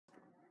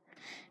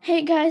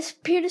Hey guys,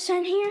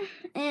 Peterson here,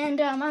 and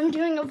I'm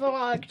doing a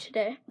vlog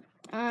today.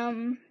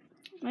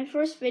 My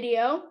first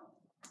video,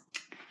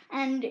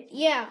 and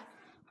yeah,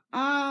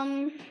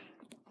 I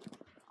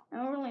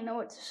don't really know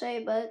what to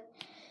say, but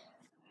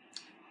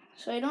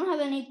so I don't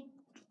have any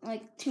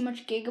too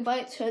much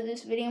gigabytes, so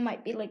this video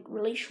might be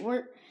really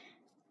short.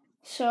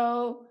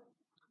 So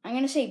I'm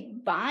gonna say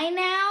bye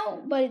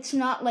now, but it's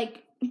not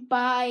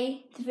bye.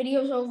 The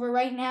video's over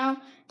right now.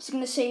 I'm just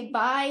gonna say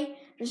bye,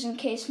 just in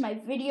case my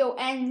video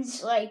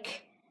ends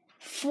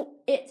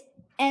it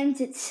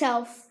ends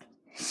itself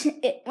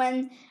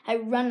when I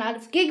run out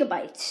of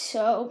gigabytes.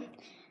 So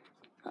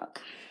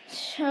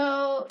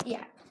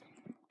yeah,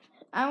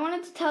 I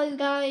wanted to tell you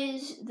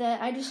guys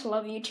that I just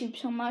love YouTube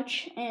so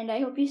much, and I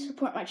hope you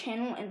support my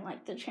channel and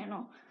like the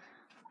channel.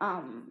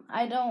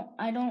 I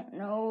don't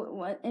know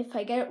what if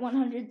I get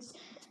 100.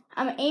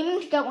 I'm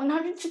aiming to get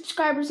 100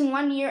 subscribers in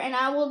 1 year, and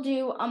I will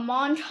do a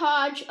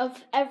montage of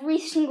every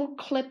single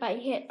clip I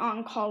hit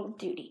on Call of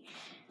Duty.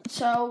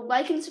 So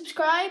like and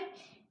subscribe,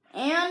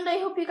 and I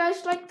hope you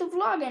guys liked the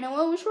vlog. I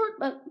know it was short,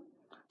 but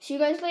see you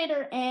guys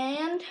later,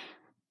 and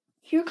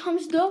here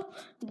comes the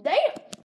data.